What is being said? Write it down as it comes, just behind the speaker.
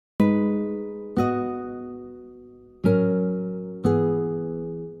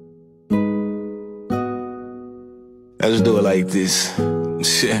Let's do it like this.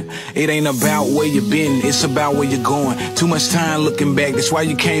 It ain't about where you been, it's about where you're going. Too much time looking back, that's why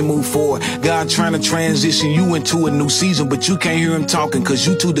you can't move forward. God trying to transition you into a new season, but you can't hear him talking cause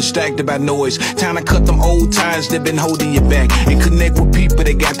you too distracted by noise. Time to cut them old ties that been holding you back and connect with people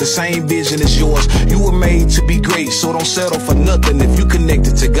that got the same vision as yours. You were made to be great, so don't settle for nothing. If you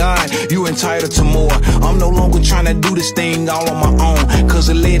connected to God, you're entitled to more. I'm no longer trying to do this thing all on my own, cause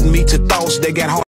it led me to thoughts that got hard.